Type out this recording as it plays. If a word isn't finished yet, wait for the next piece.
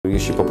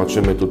Jeśli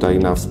popatrzymy tutaj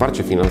na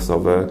wsparcie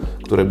finansowe,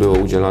 które było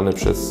udzielane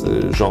przez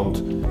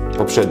rząd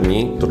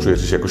poprzedni, to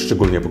czujecie się jakoś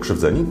szczególnie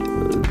pokrzywdzeni?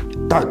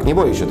 Tak, nie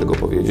boję się tego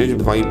powiedzieć.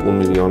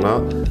 2,5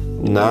 miliona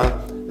na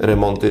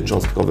remonty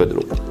cząstkowe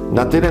dróg.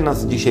 Na tyle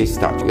nas dzisiaj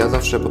stać. Ja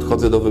zawsze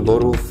podchodzę do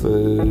wyborów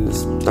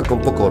z taką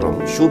pokorą.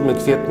 7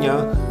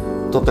 kwietnia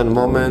to ten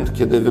moment,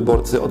 kiedy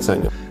wyborcy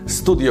ocenią.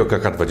 Studio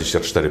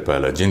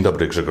KK24.pl. Dzień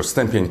dobry, Grzegorz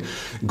Stępień.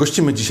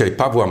 Gościmy dzisiaj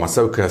Pawła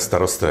Masełkę,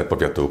 starostę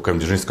powiatu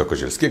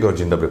kędzierzyńsko-kozielskiego.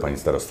 Dzień dobry, panie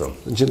starosto.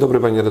 Dzień dobry,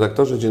 panie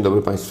redaktorze, dzień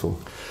dobry państwu.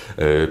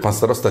 Pan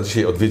starosta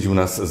dzisiaj odwiedził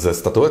nas ze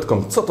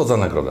statuetką. Co to za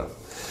nagroda?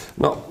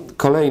 No,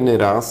 kolejny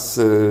raz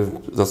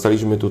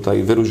zostaliśmy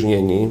tutaj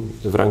wyróżnieni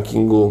w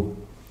rankingu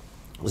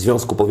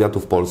Związku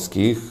Powiatów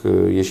Polskich,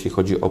 jeśli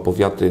chodzi o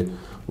powiaty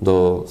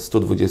do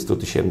 120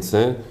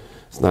 000.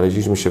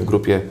 Znaleźliśmy się w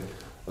grupie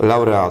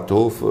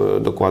laureatów,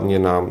 dokładnie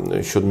na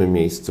 7.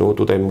 miejscu.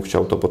 Tutaj bym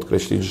chciał to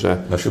podkreślić, że...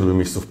 Na 7.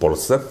 miejscu w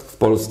Polsce? W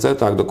Polsce,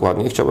 tak,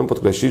 dokładnie. Chciałbym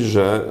podkreślić,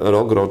 że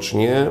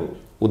rocznie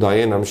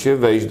udaje nam się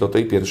wejść do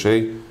tej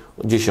pierwszej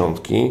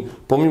dziesiątki,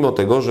 pomimo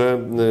tego, że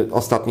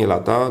ostatnie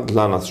lata,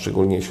 dla nas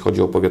szczególnie jeśli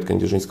chodzi o powiat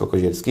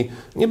kędzierzyńsko-kozielski,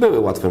 nie były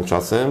łatwym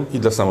czasem. I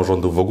dla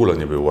samorządów w ogóle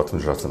nie były łatwym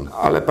czasem.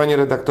 Ale panie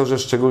redaktorze,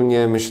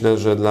 szczególnie myślę,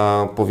 że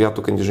dla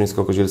powiatu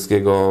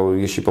kędzierzyńsko-kozielskiego,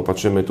 jeśli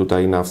popatrzymy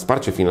tutaj na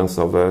wsparcie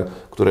finansowe,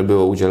 które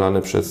było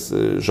udzielane przez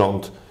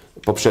rząd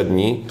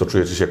poprzedni. To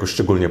czujecie się jakoś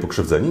szczególnie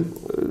pokrzywdzeni?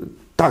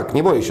 Tak,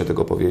 nie boję się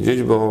tego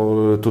powiedzieć, bo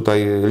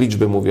tutaj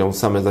liczby mówią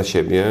same za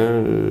siebie.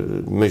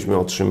 Myśmy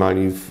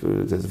otrzymali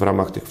w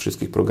ramach tych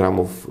wszystkich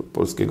programów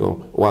Polskiego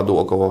Ładu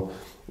około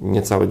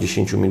niecałe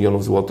 10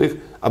 milionów złotych,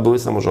 a były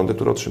samorządy,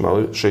 które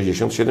otrzymały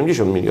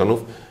 60-70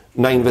 milionów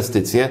na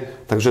inwestycje.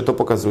 Także to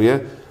pokazuje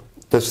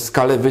też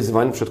skalę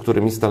wyzwań, przed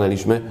którymi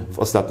stanęliśmy w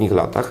ostatnich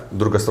latach.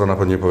 Druga strona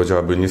pewnie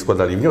powiedziałaby, nie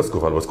składali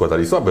wniosków albo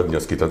składali słabe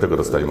wnioski, dlatego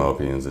dostali mało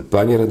pieniędzy.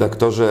 Panie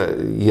redaktorze,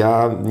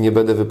 ja nie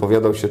będę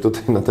wypowiadał się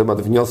tutaj na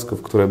temat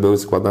wniosków, które były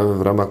składane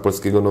w ramach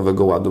Polskiego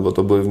Nowego Ładu, bo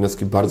to były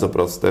wnioski bardzo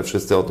proste.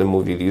 Wszyscy o tym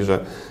mówili,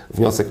 że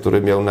wniosek,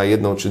 który miał na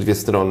 1 czy 2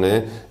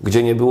 strony,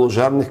 gdzie nie było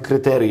żadnych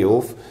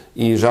kryteriów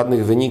i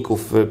żadnych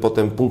wyników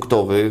potem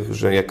punktowych,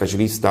 że jakaś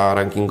lista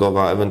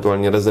rankingowa,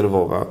 ewentualnie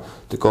rezerwowa,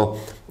 tylko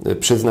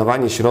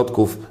przyznawanie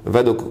środków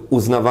według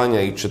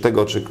uznawania i czy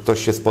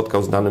ktoś się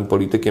spotkał z danym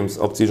politykiem z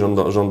opcji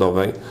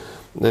rządowej,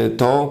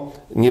 to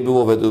nie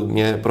było według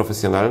mnie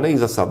profesjonalne i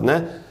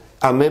zasadne,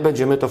 a my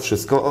będziemy to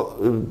wszystko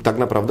tak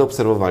naprawdę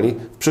obserwowali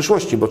w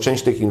przyszłości, bo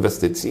część tych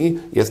inwestycji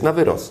jest na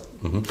wyrost.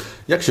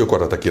 Jak się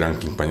układa taki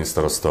ranking, panie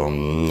starosto?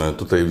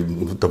 Tutaj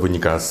to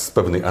wynika z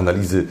pewnej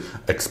analizy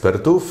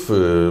ekspertów.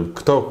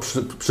 Kto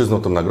przyznał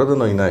tę nagrodę,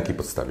 no i na jakiej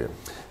podstawie?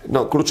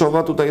 No,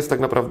 kluczowa tutaj jest tak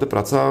naprawdę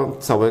praca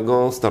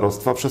całego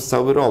starostwa przez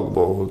cały rok,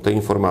 bo te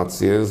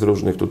informacje z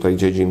różnych tutaj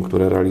dziedzin,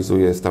 które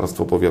realizuje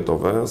starostwo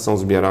powiatowe, są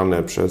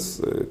zbierane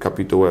przez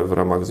kapitułę w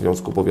ramach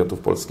Związku Powiatów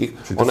Polskich.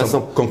 Czyli one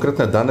są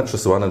konkretne dane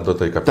przesyłane do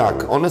tej kapituły?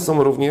 Tak, one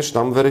są również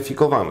tam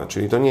weryfikowane,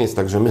 czyli to nie jest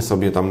tak, że my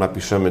sobie tam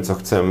napiszemy, co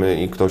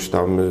chcemy i ktoś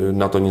tam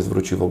na to nie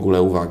zwróci w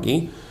ogóle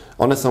uwagi.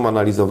 One są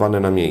analizowane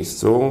na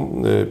miejscu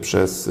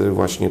przez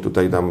właśnie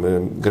tutaj tam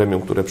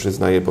gremium, które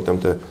przyznaje potem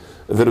te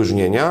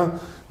wyróżnienia.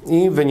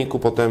 I w wyniku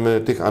potem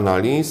tych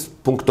analiz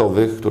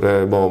punktowych,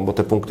 bo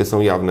te punkty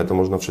są jawne, to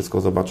można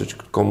wszystko zobaczyć,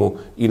 komu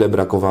ile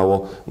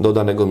brakowało do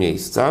danego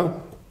miejsca,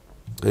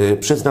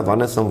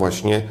 przyznawane są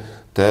właśnie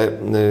te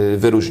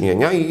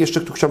wyróżnienia. I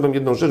jeszcze tu chciałbym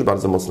jedną rzecz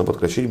bardzo mocno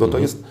podkreślić, bo to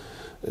jest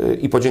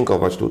i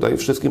podziękować tutaj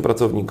wszystkim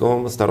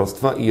pracownikom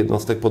starostwa i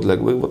jednostek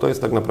podległych, bo to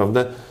jest tak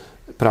naprawdę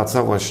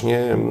praca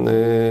właśnie,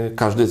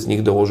 każdy z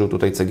nich dołożył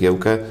tutaj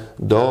cegiełkę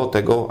do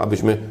tego,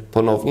 abyśmy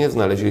ponownie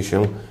znaleźli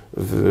się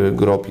w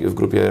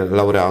grupie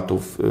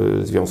laureatów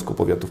Związku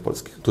Powiatów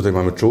Polskich. Tutaj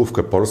mamy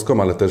czołówkę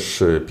polską, ale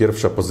też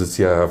pierwsza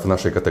pozycja w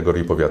naszej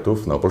kategorii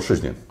powiatów na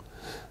Opolszczyźnie.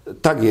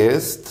 Tak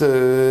jest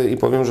i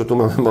powiem, że tu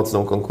mamy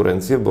mocną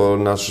konkurencję, bo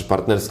nasz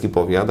partnerski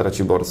powiat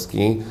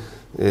raciborski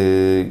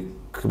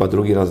chyba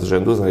drugi raz z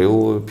rzędu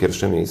zajął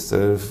pierwsze miejsce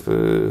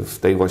w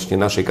tej właśnie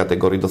naszej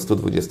kategorii do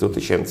 120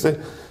 000.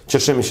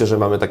 Cieszymy się, że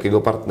mamy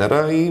takiego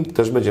partnera i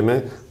też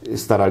będziemy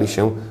starali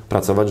się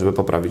pracować, żeby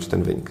poprawić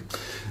ten wynik.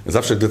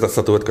 Zawsze, gdy ta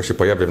statuetka się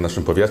pojawia w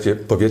naszym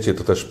powiecie,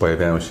 to też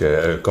pojawiają się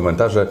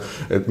komentarze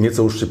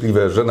nieco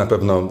uszczypliwe, że na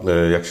pewno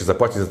jak się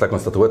zapłaci za taką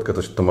statuetkę,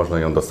 to można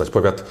ją dostać.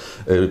 Powiat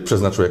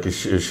przeznaczył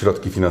jakieś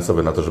środki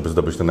finansowe na to, żeby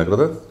zdobyć tę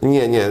nagrodę?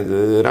 Nie.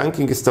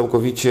 Ranking jest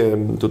całkowicie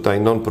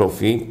tutaj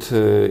non-profit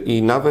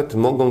i nawet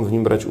mogą w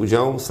nim brać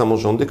udział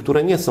samorządy,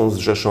 które nie są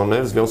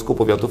zrzeszone w Związku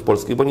Powiatów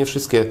Polskich, bo nie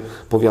wszystkie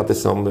powiaty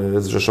są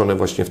zrzeszone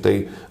właśnie w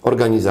tej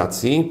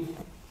organizacji.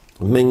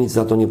 My nic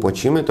za to nie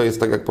płacimy, to jest,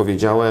 tak jak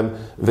powiedziałem,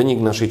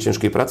 wynik naszej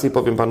ciężkiej pracy i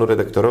powiem panu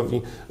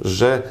redaktorowi,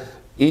 że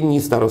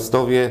inni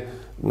starostowie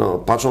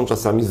patrzą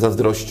czasami z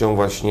zazdrością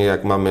właśnie,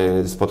 jak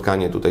mamy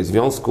spotkanie tutaj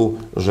związku,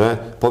 że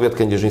powiat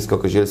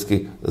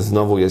kędzierzyńsko-kozielski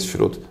znowu jest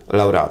wśród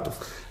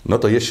laureatów. No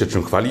to jest się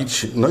czym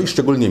chwalić. No i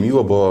szczególnie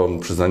miło, bo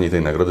przyznanie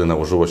tej nagrody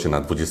nałożyło się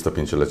na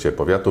 25-lecie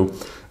powiatu.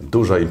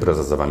 Duża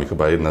impreza za Wami,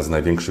 chyba jedna z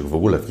największych w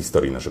ogóle w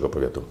historii naszego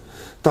powiatu.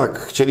 Tak,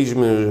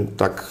 chcieliśmy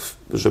tak,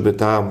 żeby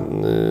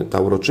ta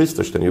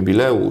uroczystość, ten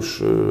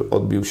jubileusz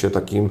odbił się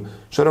takim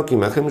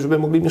szerokim echem, żeby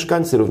mogli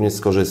mieszkańcy również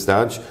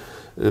skorzystać.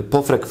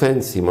 Po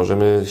frekwencji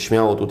możemy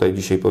śmiało tutaj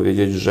dzisiaj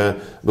powiedzieć, że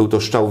był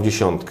to strzał w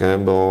dziesiątkę,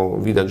 bo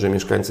widać, że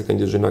mieszkańcy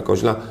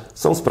Kędzierzyna-Koźla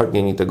są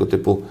spragnieni tego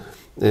typu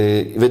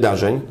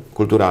wydarzeń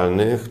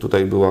kulturalnych.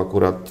 Tutaj było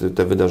akurat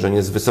te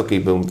wydarzenie z wysokiej,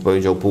 bym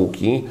powiedział,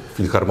 półki.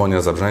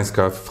 Filharmonia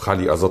Zabrzańska w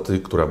hali Azoty,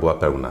 która była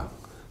pełna.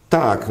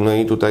 Tak, no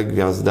i tutaj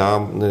gwiazda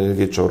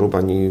wieczoru,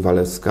 pani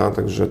Walewska,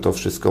 także to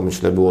wszystko,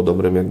 myślę, było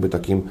dobrym jakby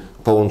takim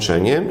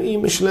połączeniem i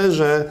myślę,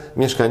 że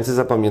mieszkańcy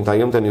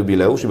zapamiętają ten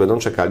jubileusz i będą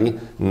czekali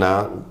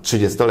na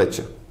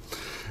 30-lecie.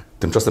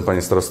 Tymczasem,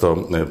 panie starosto,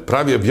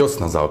 prawie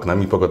wiosna za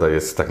oknami, pogoda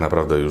jest tak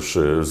naprawdę już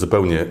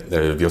zupełnie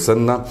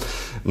wiosenna.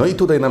 No i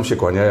tutaj nam się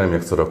kłaniają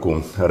jak co roku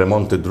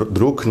remonty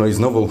dróg. No i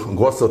znowu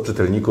głosy od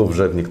czytelników,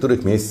 że w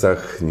niektórych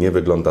miejscach nie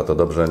wygląda to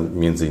dobrze,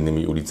 między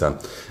innymi ulica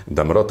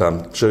Damrota.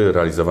 Czy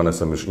realizowane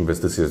są już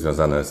inwestycje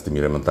związane z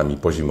tymi remontami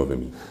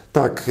pozimowymi?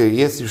 Tak,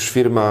 jest już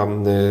firma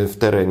w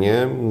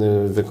terenie,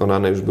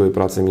 wykonane już były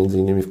prace między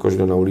innymi w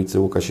Koźlu na ulicy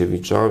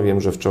Łukasiewicza.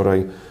 Wiem, że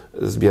wczoraj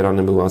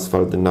zbierany był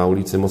asfalt na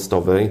ulicy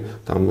Mostowej,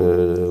 tam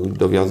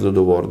do wjazdu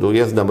do Wordu.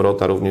 Jest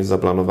Damrota również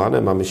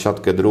zaplanowane, mamy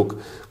siatkę dróg,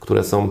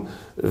 które są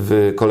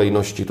w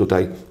kolejności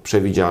tutaj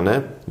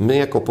przewidziane. My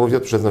jako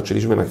powiat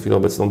przeznaczyliśmy na chwilę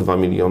obecną 2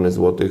 miliony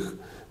złotych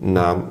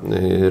na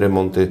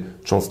remonty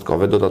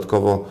cząstkowe.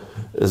 Dodatkowo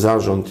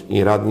zarząd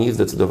i radni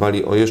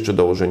zdecydowali o jeszcze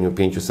dołożeniu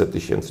 500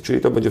 tysięcy,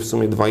 czyli to będzie w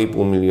sumie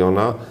 2,5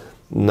 miliona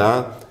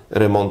na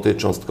remonty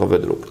cząstkowe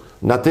dróg.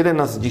 Na tyle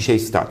nas dzisiaj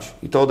stać.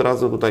 I to od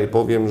razu tutaj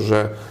powiem,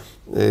 że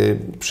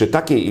przy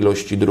takiej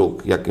ilości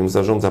dróg, jakim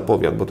zarządza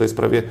powiat, bo to jest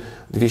prawie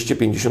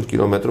 250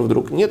 km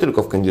dróg, nie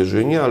tylko w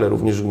Kędzierzynie, ale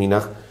również w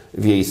gminach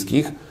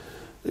wiejskich,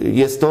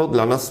 jest to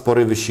dla nas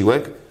spory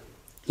wysiłek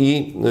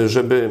i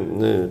żeby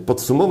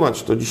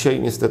podsumować, to dzisiaj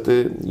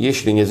niestety,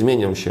 jeśli nie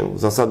zmienią się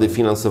zasady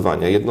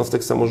finansowania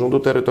jednostek samorządu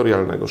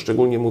terytorialnego,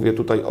 szczególnie mówię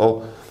tutaj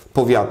o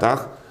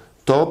powiatach,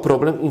 to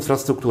problem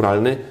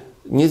infrastrukturalny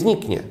nie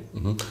zniknie.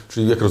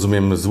 Czyli jak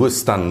rozumiem, zły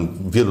stan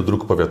wielu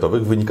dróg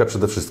powiatowych wynika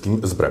przede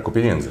wszystkim z braku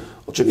pieniędzy.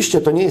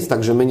 Oczywiście to nie jest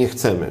tak, że my nie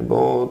chcemy,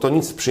 bo to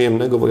nic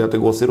przyjemnego, bo ja te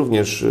głosy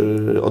również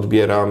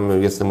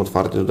odbieram, jestem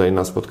otwarty tutaj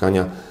na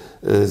spotkania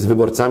z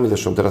wyborcami,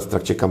 zresztą teraz w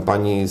trakcie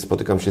kampanii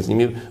spotykam się z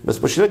nimi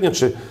bezpośrednio.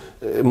 Czy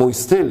mój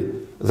styl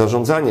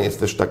zarządzania jest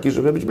też taki,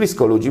 żeby być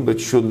blisko ludzi,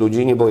 być wśród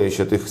ludzi, nie boję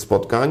się tych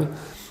spotkań.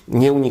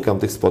 Nie unikam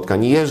tych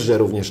spotkań, jeżdżę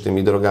również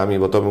tymi drogami,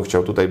 bo to bym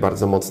chciał tutaj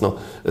bardzo mocno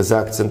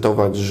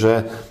zaakcentować,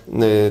 że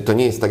to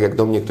nie jest tak, jak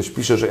do mnie ktoś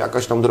pisze, że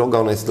jakaś tam droga,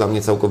 ona jest dla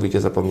mnie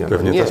całkowicie zapomniana.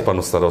 Pewnie nie. też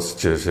panu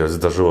staroście się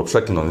zdarzyło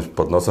przeklnąć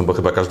pod nosem, bo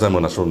chyba każdemu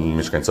naszemu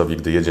mieszkańcowi,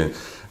 gdy jedzie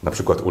na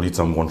przykład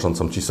ulicą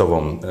łączącą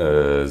Cisową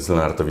z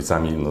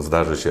Lenartowicami, no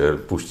zdarzy się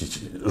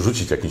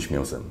rzucić jakimś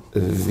mięsem.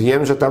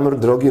 Wiem, że tam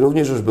drogi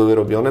również już były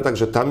robione,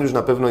 także tam już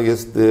na pewno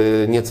jest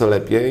nieco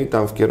lepiej.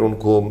 Tam w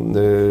kierunku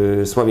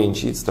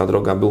Sławięcic ta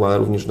droga była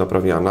również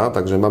naprawiana,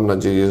 także mam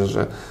nadzieję,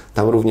 że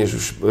tam również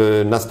już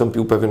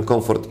nastąpił pewien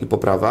komfort i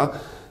poprawa.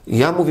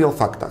 Ja mówię o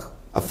faktach,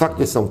 a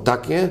fakty są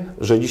takie,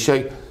 że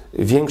dzisiaj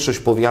większość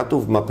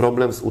powiatów ma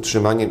problem z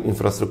utrzymaniem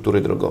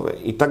infrastruktury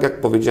drogowej. I tak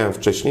jak powiedziałem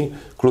wcześniej,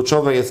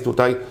 kluczowe jest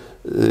tutaj,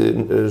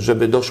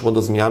 żeby doszło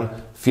do zmian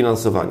w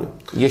finansowaniu.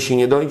 Jeśli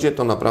nie dojdzie,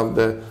 to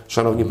naprawdę,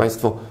 Szanowni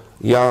Państwo,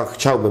 ja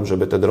chciałbym,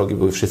 żeby te drogi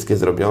były wszystkie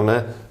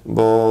zrobione,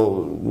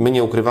 bo my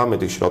nie ukrywamy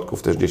tych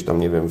środków też gdzieś tam,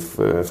 nie wiem,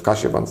 w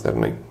kasie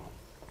pancernej,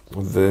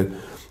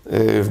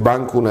 w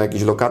banku, na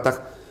jakichś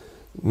lokatach.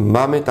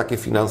 Mamy takie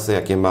finanse,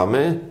 jakie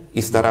mamy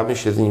i staramy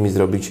się z nimi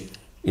zrobić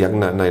jak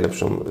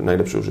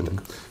najlepszy użytek.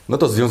 No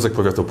to Związek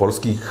Powiatów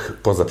Polskich,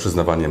 poza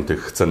przyznawaniem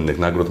tych cennych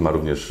nagród, ma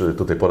również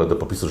tutaj pole do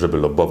popisu, żeby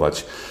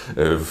lobbować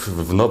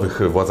w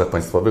nowych władzach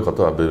państwowych o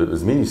to, aby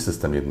zmienić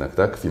system jednak,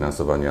 tak,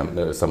 finansowania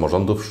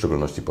samorządów, w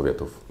szczególności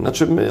powiatów.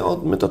 Znaczy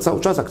my to cały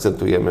czas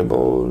akcentujemy,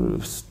 bo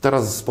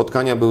teraz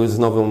spotkania były z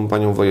nową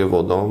panią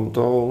wojewodą,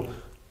 to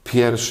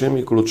pierwszym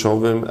i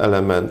kluczowym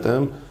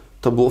elementem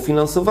to było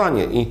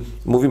finansowanie i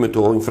mówimy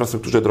tu o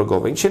infrastrukturze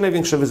drogowej. Dzisiaj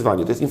największe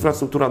wyzwanie to jest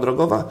infrastruktura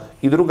drogowa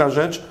i druga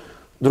rzecz,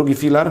 drugi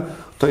filar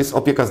to jest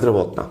opieka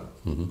zdrowotna,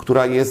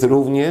 która jest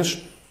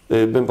również,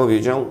 bym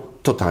powiedział,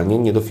 totalnie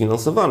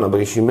niedofinansowana, bo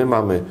jeśli my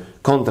mamy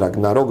kontrakt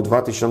na rok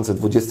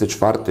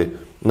 2024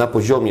 na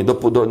poziomie,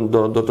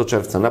 do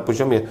czerwca, na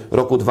poziomie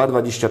roku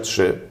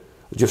 2023,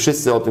 gdzie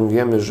wszyscy o tym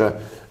wiemy, że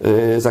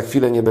za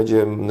chwilę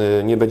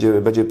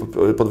będzie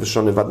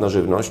podwyższony VAT na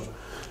żywność,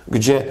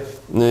 gdzie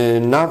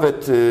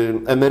nawet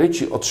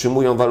emeryci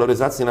otrzymują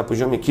waloryzację na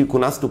poziomie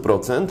kilkunastu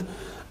procent,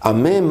 a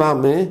my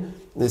mamy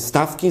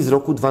stawki z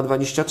roku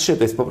 2023.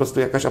 To jest po prostu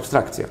jakaś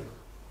abstrakcja.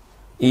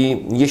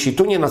 I jeśli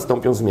tu nie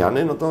nastąpią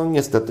zmiany, no to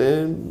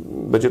niestety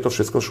będzie to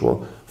wszystko szło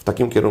w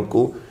takim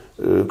kierunku,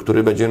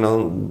 który będzie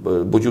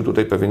budził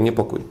tutaj pewien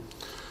niepokój.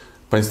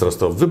 Panie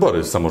starosto,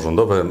 wybory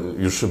samorządowe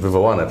już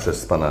wywołane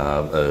przez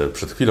Pana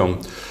przed chwilą.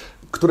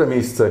 Które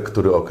miejsce,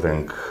 który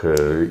okręg,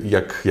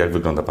 jak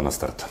wygląda Pana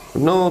start?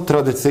 No,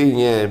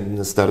 tradycyjnie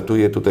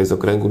startuję tutaj z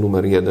okręgu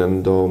numer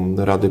 1 do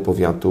Rady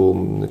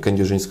Powiatu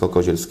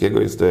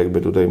kędzierzyńsko-kozielskiego. Jest to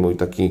jakby tutaj mój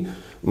taki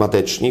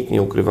matecznik,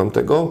 nie ukrywam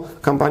tego.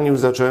 Kampanię już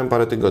zacząłem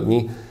parę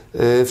tygodni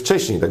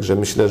wcześniej, także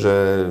myślę,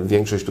 że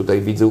większość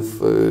tutaj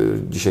widzów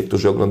dzisiaj,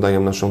 którzy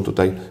oglądają naszą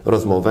tutaj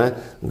rozmowę,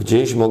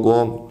 gdzieś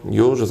mogło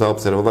już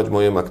zaobserwować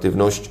moją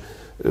aktywność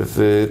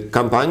w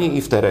kampanii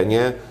i w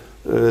terenie.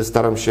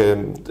 Staram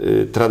się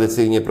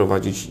tradycyjnie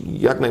prowadzić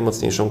jak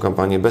najmocniejszą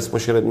kampanię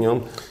bezpośrednią,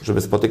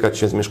 żeby spotykać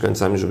się z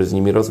mieszkańcami, żeby z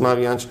nimi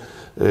rozmawiać,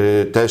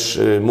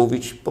 też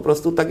mówić po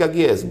prostu tak jak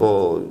jest,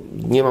 bo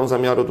nie mam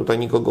zamiaru tutaj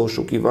nikogo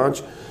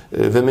oszukiwać,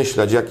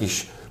 wymyślać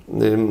jakichś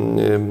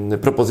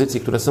propozycji,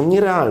 które są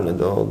nierealne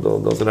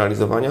do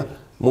zrealizowania.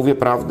 Mówię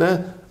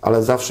prawdę,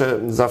 ale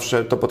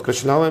zawsze to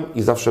podkreślałem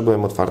i zawsze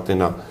byłem otwarty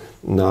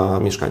na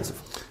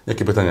mieszkańców.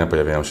 Jakie pytania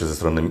pojawiają się ze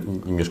strony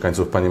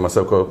mieszkańców? Panie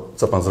Masełko,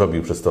 co Pan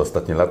zrobił przez te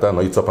ostatnie lata?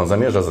 No i co Pan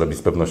zamierza zrobić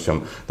z pewnością,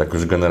 tak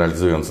już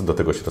generalizując, do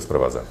tego się to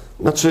sprowadza?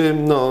 Znaczy,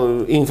 no,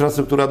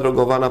 infrastruktura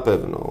drogowa na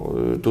pewno.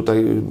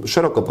 Tutaj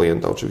szeroko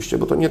pojęta oczywiście,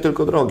 bo to nie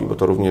tylko drogi, bo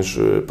to również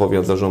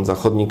powiat zarządza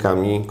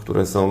chodnikami,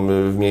 które są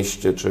w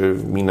mieście czy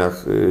w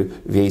gminach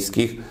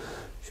wiejskich,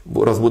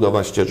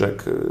 rozbudowa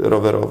ścieżek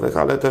rowerowych,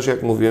 ale też,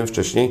 jak mówiłem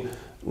wcześniej,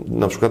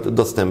 na przykład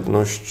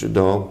dostępność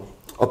do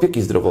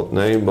opieki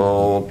zdrowotnej,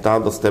 bo ta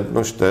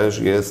dostępność też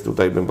jest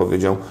tutaj, bym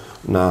powiedział,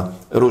 na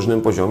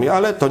różnym poziomie,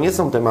 ale to nie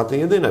są tematy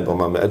jedyne, bo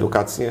mamy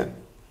edukację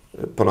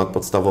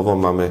ponadpodstawową,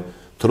 mamy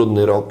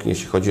trudny rok,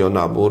 jeśli chodzi o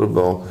nabór,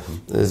 bo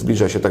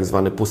zbliża się tak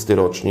zwany pusty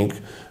rocznik.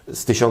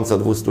 Z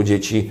 1200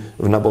 dzieci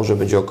w naborze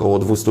będzie około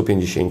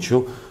 250,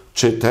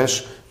 czy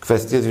też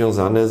kwestie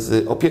związane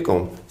z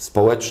opieką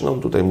społeczną.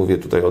 Tutaj mówię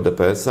o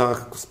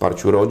DPS-ach,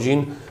 wsparciu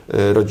rodzin,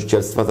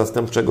 rodzicielstwa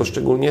zastępczego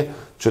szczególnie,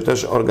 czy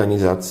też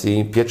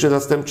organizacji pieczy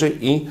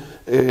zastępczej i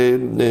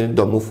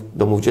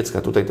domów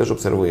dziecka. Tutaj też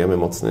obserwujemy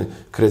mocny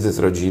kryzys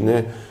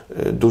rodziny,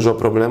 dużo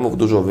problemów,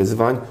 dużo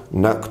wyzwań,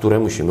 na które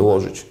musimy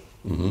łożyć.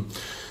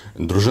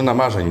 Drużyna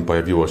marzeń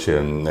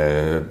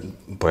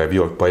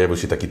pojawił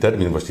się taki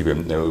termin właściwie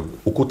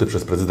ukuty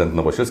przez prezydent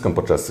Nowosielską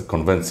podczas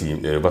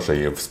konwencji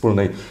waszej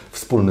wspólnej.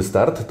 Wspólny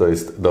start to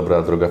jest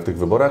dobra droga w tych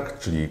wyborach,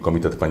 czyli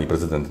komitet pani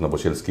prezydent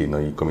Nowosielskiej, no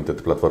i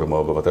komitet Platformy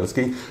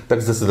Obywatelskiej.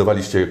 Tak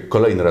zdecydowaliście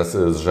kolejny raz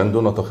z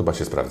rzędu, no to chyba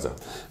się sprawdza.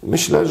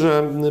 Myślę,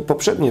 że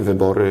poprzednie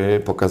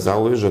wybory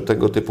pokazały, że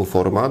tego typu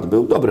format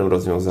był dobrym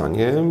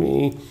rozwiązaniem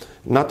i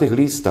na tych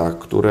listach,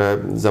 które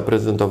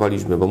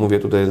zaprezentowaliśmy, bo mówię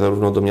tutaj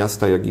zarówno do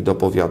miasta, jak i do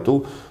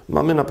powiatu,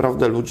 mamy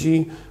naprawdę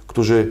ludzi,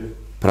 którzy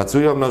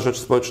pracują na rzecz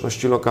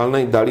społeczności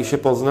lokalnej, dali się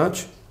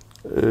poznać,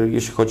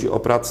 jeśli chodzi o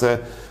pracę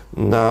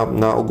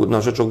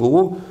na rzecz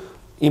ogółu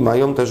i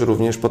mają też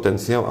również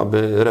potencjał,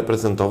 aby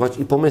reprezentować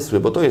i pomysły,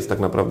 bo to jest tak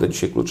naprawdę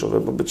dzisiaj kluczowe,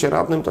 bo bycie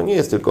radnym to nie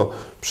jest tylko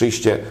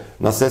przyjście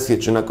na sesję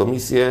czy na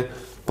komisję,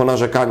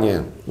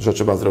 ponarzekanie, że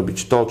trzeba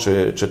zrobić to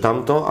czy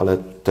tamto, ale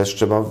też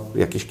trzeba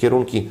jakieś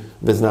kierunki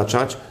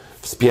wyznaczać,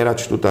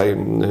 wspierać tutaj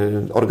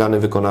organy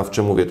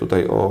wykonawcze, mówię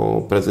tutaj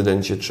o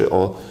prezydencie czy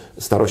o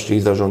staroście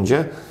i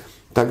zarządzie.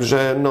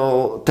 Także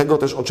no, tego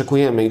też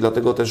oczekujemy i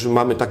dlatego też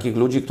mamy takich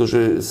ludzi,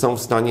 którzy są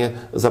w stanie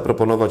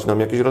zaproponować nam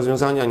jakieś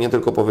rozwiązania, nie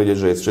tylko powiedzieć,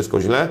 że jest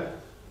wszystko źle,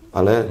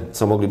 ale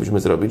co moglibyśmy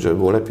zrobić, żeby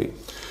było lepiej.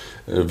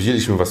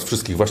 Widzieliśmy Was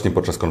wszystkich właśnie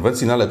podczas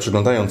konwencji, no ale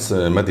przyglądając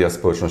media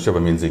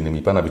społecznościowe, między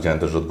innymi Pana, widziałem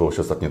też, że odbyło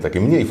się ostatnio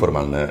takie mniej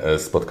formalne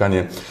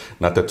spotkanie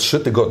na te 3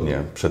 tygodnie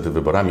przed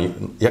wyborami.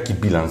 Jaki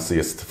bilans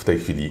jest w tej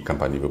chwili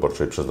kampanii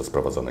wyborczej przez Was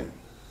prowadzonej?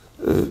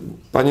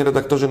 Panie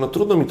redaktorze, no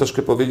trudno mi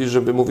troszkę powiedzieć,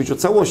 żeby mówić o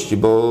całości,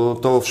 bo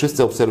to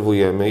wszyscy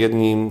obserwujemy.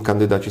 Jedni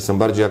kandydaci są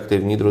bardziej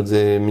aktywni,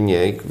 drudzy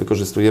mniej.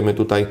 Wykorzystujemy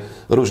tutaj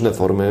różne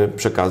formy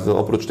przekazu,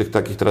 oprócz tych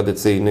takich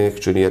tradycyjnych,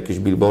 czyli jakieś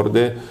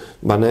billboardy,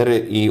 banery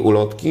i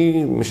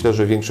ulotki. Myślę,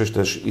 że większość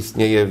też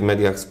istnieje w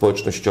mediach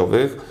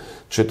społecznościowych,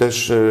 czy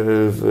też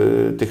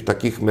w tych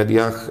takich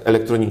mediach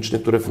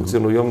elektronicznych, które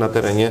funkcjonują na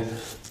terenie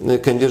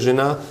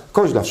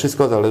Kędzierzyna-Koźla.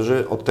 Wszystko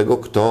zależy od tego,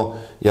 kto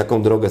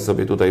jaką drogę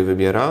sobie tutaj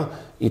wybiera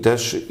i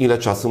też ile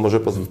czasu może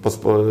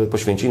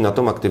poświęcić na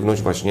tą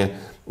aktywność właśnie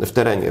w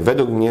terenie.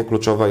 Według mnie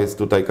kluczowa jest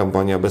tutaj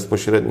kampania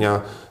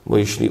bezpośrednia, bo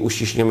jeśli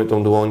uściśniemy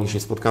tą dłoń, jeśli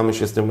spotkamy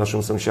się z tym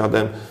naszym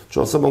sąsiadem,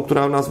 czy osobą,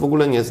 która nas w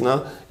ogóle nie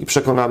zna i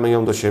przekonamy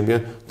ją do siebie,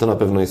 to na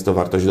pewno jest to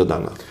wartość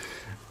dodana.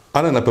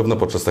 Ale na pewno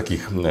podczas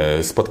takich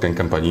spotkań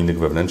kampanijnych,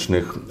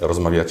 wewnętrznych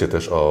rozmawiacie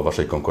też o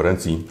Waszej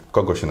konkurencji.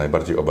 Kogo się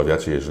najbardziej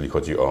obawiacie, jeżeli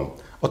chodzi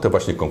o tę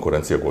właśnie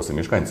konkurencję, o głosy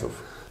mieszkańców?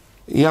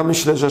 Ja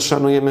myślę, że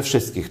szanujemy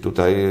wszystkich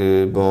tutaj,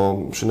 bo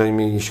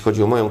przynajmniej jeśli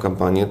chodzi o moją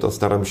kampanię, to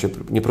staram się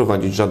nie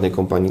prowadzić żadnej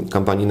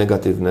kampanii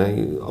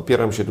negatywnej.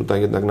 Opieram się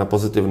tutaj jednak na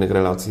pozytywnych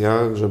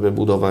relacjach, żeby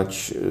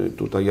budować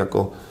tutaj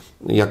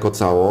jako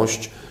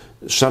całość.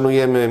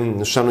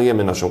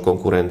 Szanujemy naszą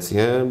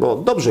konkurencję, bo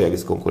dobrze jak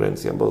jest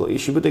konkurencja, bo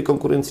jeśli by tej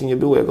konkurencji nie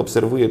było, jak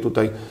obserwuję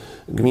tutaj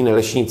gminę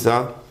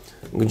Leśnica,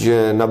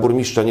 gdzie na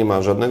burmistrza nie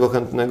ma żadnego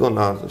chętnego,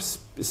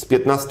 z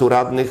 15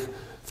 radnych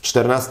w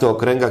 14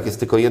 okręgach jest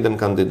tylko jeden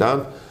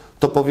kandydat,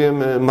 to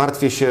powiem,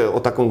 martwię się o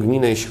taką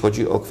gminę, jeśli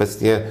chodzi o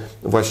kwestię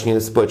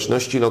właśnie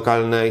społeczności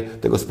lokalnej,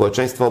 tego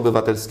społeczeństwa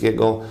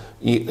obywatelskiego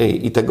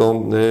i tego,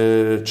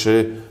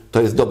 czy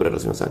to jest dobre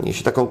rozwiązanie.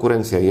 Jeśli ta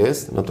konkurencja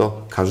jest, no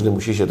to każdy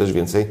musi się też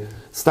więcej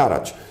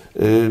starać.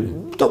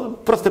 To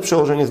proste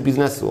przełożenie z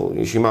biznesu.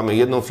 Jeśli mamy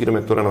jedną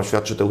firmę, która nam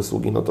świadczy te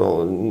usługi, no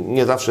to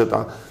nie zawsze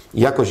ta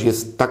jakość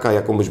jest taka,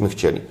 jaką byśmy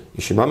chcieli.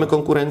 Jeśli mamy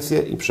konkurencję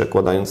i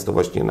przekładając to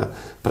właśnie na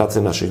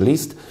pracę naszych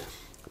list,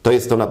 to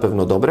jest to na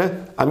pewno dobre,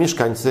 a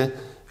mieszkańcy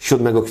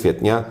 7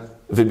 kwietnia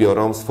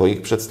wybiorą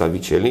swoich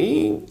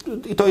przedstawicieli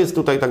i to jest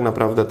tutaj tak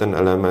naprawdę ten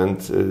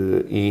element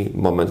i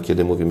moment,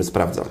 kiedy mówimy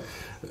sprawdzam.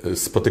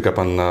 Spotyka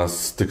Pan na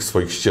tych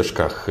swoich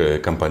ścieżkach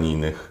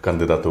kampanijnych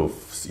kandydatów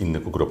z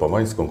innych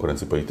ugrupowań, z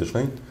konkurencji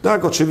politycznej?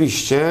 Tak,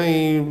 oczywiście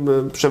i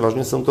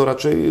przeważnie są to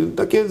raczej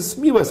takie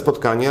miłe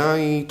spotkania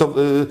i to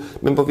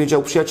bym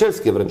powiedział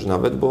przyjacielskie wręcz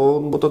nawet,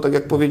 bo to tak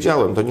jak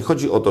powiedziałem, to nie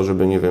chodzi o to,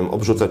 żeby, nie wiem,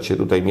 obrzucać się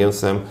tutaj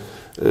mięsem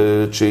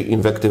czy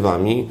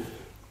inwektywami.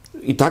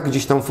 I tak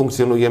gdzieś tam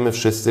funkcjonujemy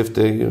wszyscy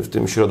w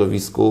tym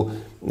środowisku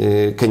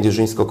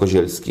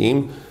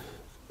kędzierzyńsko-kozielskim.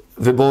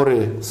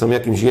 Wybory są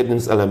jakimś jednym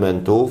z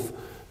elementów,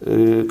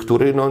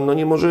 który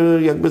nie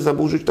może jakby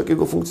zaburzyć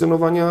takiego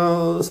funkcjonowania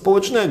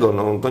społecznego.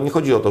 To nie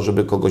chodzi o to,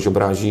 żeby kogoś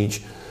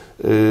obrazić.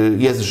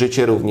 Jest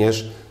życie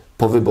również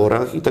po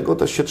wyborach i tego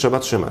też się trzeba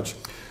trzymać.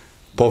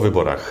 Po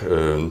wyborach.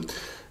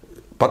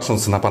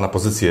 Patrząc na Pana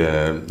pozycję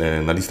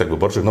na listach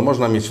wyborczych,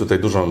 można mieć tutaj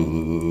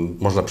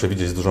można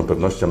przewidzieć z dużą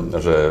pewnością,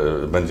 że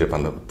będzie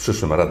Pan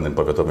przyszłym radnym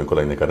powiatowym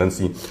kolejnej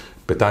kadencji.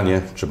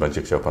 Pytanie, czy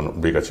będzie chciał Pan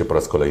ubiegać się po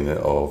raz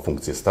kolejny o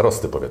funkcję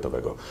starosty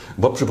powiatowego?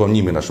 Bo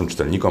przypomnijmy naszym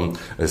czytelnikom,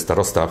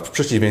 starosta w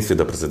przeciwieństwie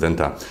do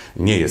prezydenta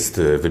nie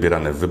jest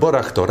wybierany w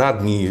wyborach, to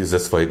radni ze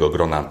swojego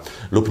grona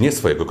lub nie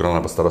swojego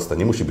grona, bo starosta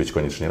nie musi być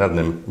koniecznie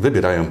radnym,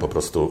 wybierają po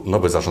prostu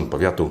nowy zarząd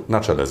powiatu na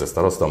czele ze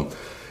starostą.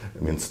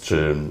 Więc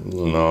czy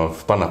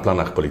w Pana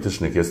planach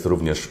politycznych jest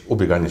również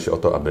ubieganie się o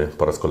to, aby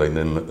po raz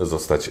kolejnym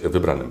zostać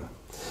wybranym?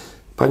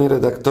 Panie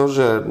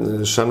redaktorze,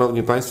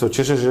 szanowni Państwo,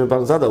 cieszę się, że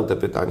Pan zadał te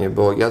pytanie,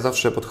 bo ja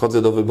zawsze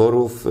podchodzę do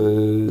wyborów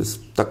z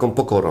taką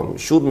pokorą.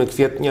 7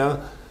 kwietnia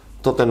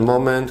to ten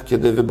moment,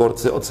 kiedy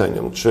wyborcy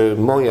ocenią, czy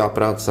moja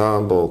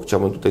praca, bo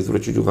chciałbym tutaj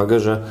zwrócić uwagę,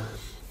 że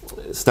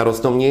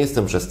starostą nie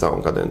jestem przez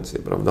całą kadencję,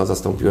 prawda?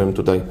 Zastąpiłem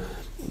tutaj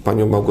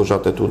panią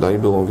Małgorzatę Tutaj,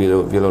 byłą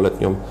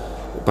wieloletnią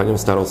panią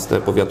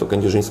starostę powiatu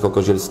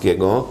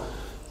kędzierzyńsko-kozielskiego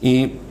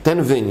i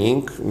ten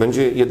wynik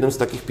będzie jednym z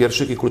takich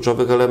pierwszych i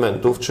kluczowych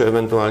elementów, czy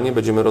ewentualnie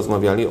będziemy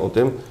rozmawiali o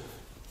tym,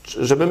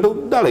 żebym był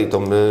dalej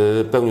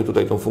pełnił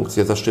tutaj tą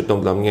funkcję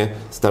zaszczytną dla mnie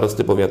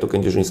starosty powiatu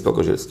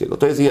kędzierzyńsko-kozielskiego.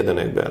 To jest jeden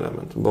jakby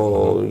element,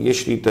 bo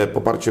jeśli te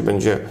poparcie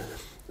będzie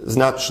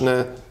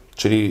znaczne,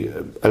 czyli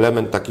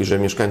element taki, że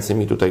mieszkańcy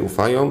mi tutaj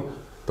ufają,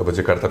 to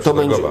będzie karta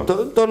przetargowa.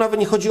 To nawet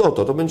nie chodzi o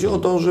to. To będzie o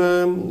to,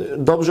 że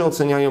dobrze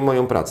oceniają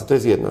moją pracę. To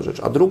jest jedna rzecz.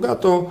 A druga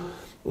to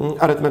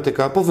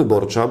arytmetyka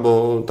powyborcza,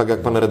 bo tak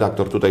jak pan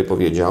redaktor tutaj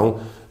powiedział,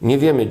 nie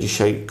wiemy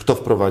dzisiaj, kto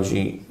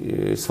wprowadzi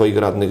swoich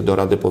radnych do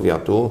Rady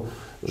Powiatu.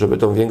 Żeby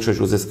tą większość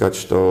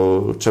uzyskać,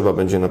 to trzeba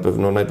będzie na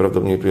pewno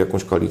najprawdopodobniej tu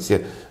jakąś koalicję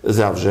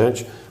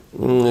zawrzeć.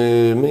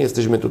 My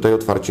jesteśmy tutaj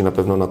otwarci na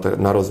pewno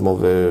na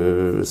rozmowy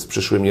z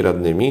przyszłymi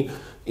radnymi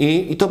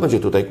i to będzie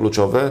tutaj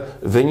kluczowe.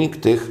 Wynik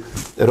tych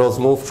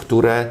rozmów,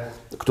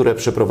 które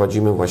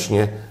przeprowadzimy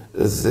właśnie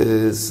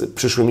z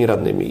przyszłymi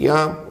radnymi.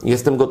 Ja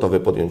jestem gotowy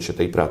podjąć się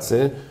tej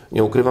pracy.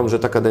 Nie ukrywam, że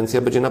ta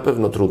kadencja będzie na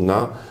pewno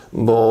trudna,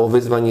 bo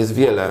wyzwań jest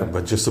wiele.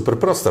 Będzie super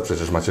prosta,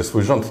 przecież macie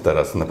swój rząd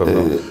teraz. Na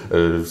pewno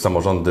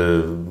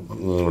samorządy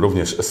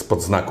również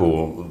spod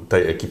znaku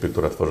tej ekipy,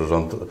 która tworzy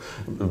rząd,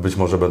 być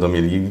może będą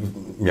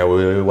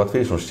miały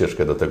łatwiejszą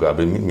ścieżkę do tego,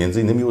 aby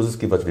między innymi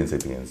uzyskiwać więcej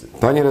pieniędzy.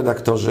 Panie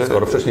redaktorze,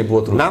 skoro wcześniej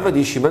było trudno. Nawet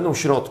jeśli będą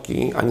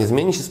środki, a nie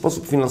zmieni się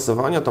sposób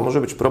finansowania, to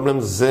może być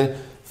problem z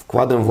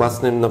wkładem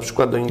własnym na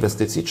przykład do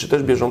inwestycji, czy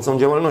też bieżącą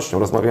działalnością.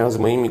 Rozmawiałem z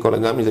moimi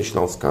kolegami ze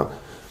Śląska.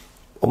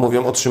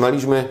 Mówią,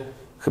 otrzymaliśmy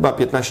chyba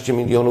 15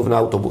 milionów na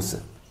autobusy,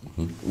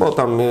 bo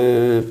tam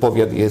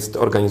powiat jest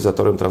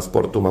organizatorem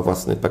transportu, ma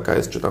własny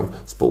PKS czy tam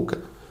spółkę.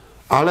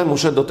 Ale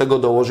muszę do tego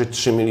dołożyć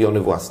 3 miliony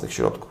własnych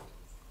środków.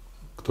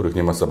 Których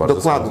nie ma za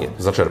bardzo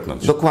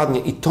zaczerpnąć. Dokładnie.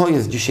 I to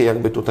jest dzisiaj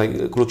jakby tutaj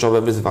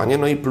kluczowe wyzwanie.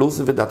 No i plus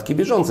wydatki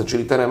bieżące,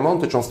 czyli te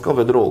remonty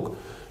cząstkowe dróg.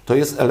 To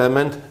jest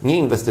element nie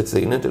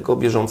inwestycyjny, tylko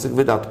bieżących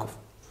wydatków.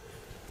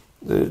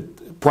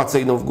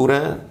 Płace idą w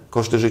górę,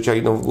 koszty życia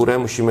idą w górę,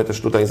 musimy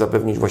też tutaj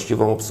zapewnić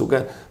właściwą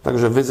obsługę,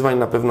 także wyzwań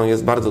na pewno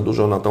jest bardzo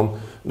dużo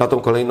na tą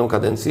kolejną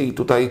kadencję i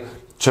tutaj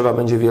trzeba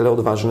będzie wiele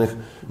odważnych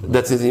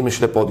decyzji,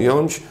 myślę,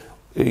 podjąć.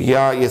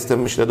 Ja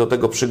jestem, myślę, do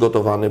tego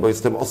przygotowany, bo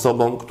jestem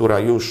osobą, która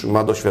już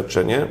ma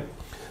doświadczenie.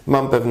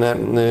 Mam pewne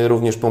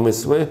również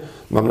pomysły.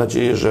 Mam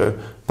nadzieję, że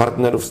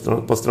partnerów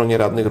po stronie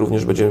radnych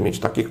również będziemy mieć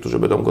takich, którzy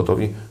będą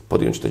gotowi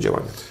podjąć te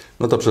działania.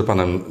 No to przed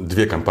Panem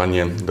 2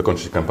 kampanie.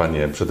 Dokończyć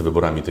kampanię przed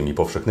wyborami tymi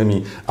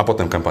powszechnymi, a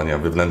potem kampania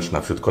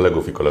wewnętrzna wśród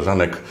kolegów i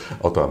koleżanek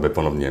o to, aby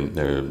ponownie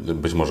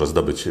być może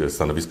zdobyć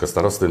stanowisko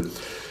starosty.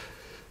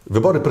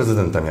 Wybory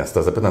prezydenta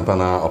miasta. Zapytam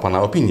o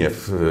Pana opinię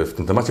w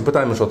tym temacie.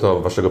 Pytałem już o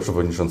to Waszego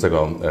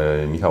przewodniczącego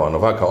Michała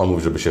Nowaka. On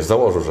mówi, żeby się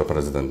założył, że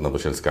prezydent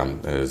Nowosielska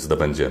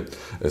zdobędzie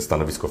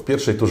stanowisko w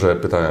pierwszej turze.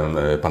 Pytałem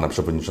Pana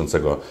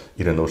przewodniczącego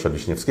Ireneusza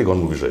Wiśniewskiego. On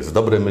mówi, że jest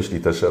dobrej myśli,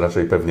 też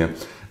raczej pewnie.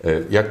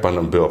 Jak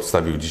Pan by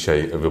obstawił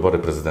dzisiaj wybory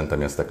prezydenta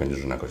miasta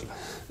Kędzierzyna-Koźla?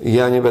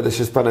 Ja nie będę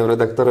się z Panem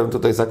redaktorem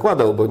tutaj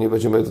zakładał, bo nie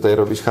będziemy tutaj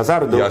robić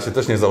hazardu. Ja się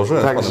też nie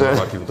założyłem z Panem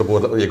Nowakiem. To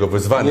było jego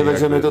wyzwanie. Nie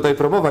będziemy tutaj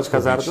promować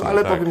hazardu,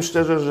 ale tak. Powiem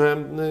szczerze, że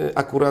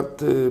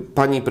akurat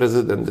pani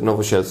prezydent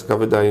Nowosielska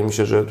wydaje mi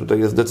się, że tutaj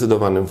jest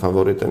zdecydowanym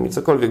faworytem i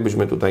cokolwiek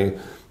byśmy tutaj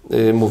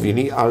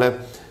mówili, ale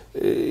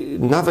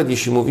nawet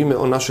jeśli mówimy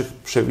o naszych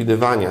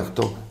przewidywaniach,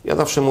 to ja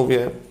zawsze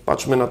mówię,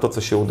 patrzmy na to,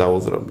 co się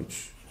udało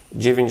zrobić.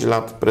 9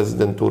 lat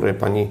prezydentury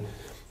pani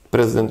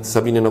prezydent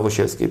Sabiny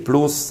Nowosielskiej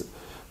plus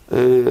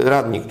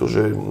radni,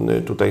 którzy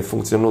tutaj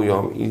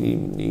funkcjonują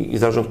i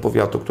zarząd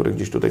powiatu, który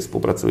gdzieś tutaj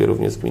współpracuje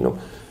również z gminą.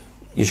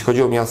 Jeśli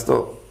chodzi o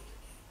miasto,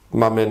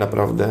 mamy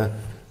naprawdę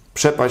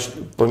przepaść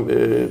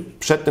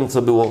przed tym,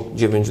 co było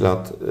 9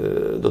 lat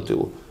do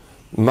tyłu.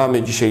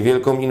 Mamy dzisiaj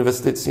wielką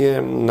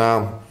inwestycję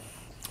na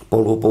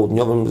polu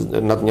południowym.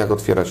 Na dniach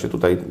otwiera się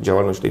tutaj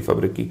działalność tej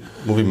fabryki.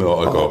 Mówimy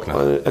o ekooknach.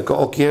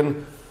 Ekookien.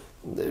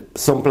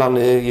 Są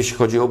plany, jeśli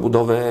chodzi o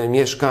budowę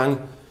mieszkań.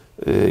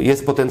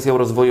 Jest potencjał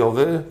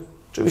rozwojowy.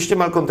 Oczywiście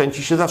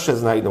malkontenci się zawsze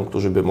znajdą,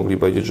 którzy by mogli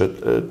powiedzieć, że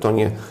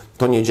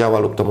to nie działa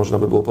lub to można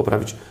by było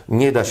poprawić.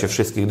 Nie da się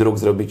wszystkich dróg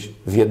zrobić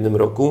w jednym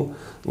roku,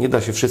 nie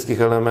da się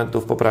wszystkich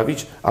elementów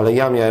poprawić, ale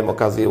ja miałem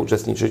okazję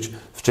uczestniczyć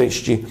w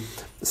części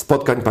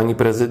spotkań pani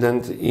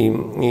prezydent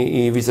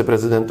i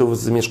wiceprezydentów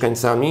z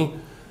mieszkańcami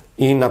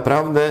i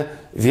naprawdę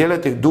wiele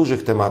tych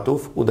dużych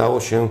tematów udało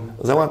się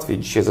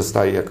załatwić. Dzisiaj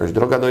zostaje jakaś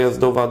droga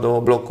dojazdowa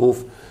do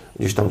bloków,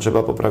 gdzieś tam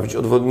trzeba poprawić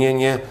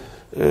odwodnienie.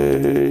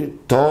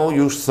 To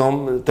już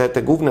są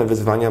te główne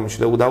wyzwania,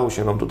 myślę, udało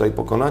się nam tutaj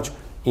pokonać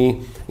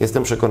i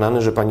jestem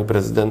przekonany, że pani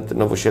prezydent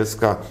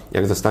Nowosielska,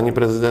 jak zostanie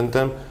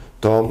prezydentem,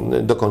 to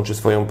dokończy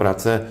swoją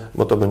pracę,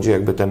 bo to będzie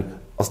jakby ten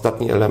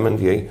ostatni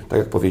element jej, tak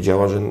jak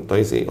powiedziała, że to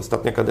jest jej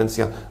ostatnia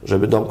kadencja,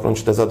 żeby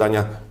domknąć te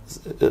zadania,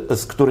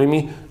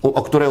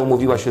 o które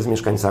umówiła się z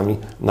mieszkańcami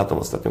na tą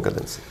ostatnią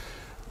kadencję.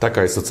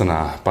 Taka jest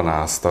ocena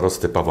pana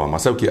starosty Pawła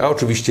Masełki, a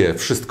oczywiście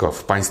wszystko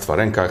w Państwa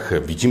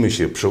rękach. Widzimy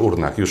się przy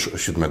urnach już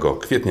 7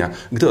 kwietnia,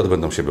 gdy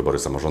odbędą się wybory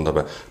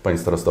samorządowe. Panie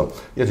starosto,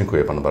 ja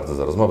dziękuję Panu bardzo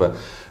za rozmowę.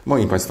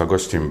 Moim Państwa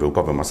gościem był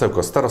Paweł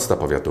Masełko, starosta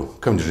powiatu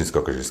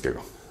kędzierzyńsko-kozielskiego.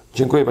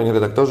 Dziękuję Panie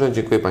redaktorze,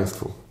 dziękuję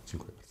Państwu.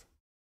 Dziękuję.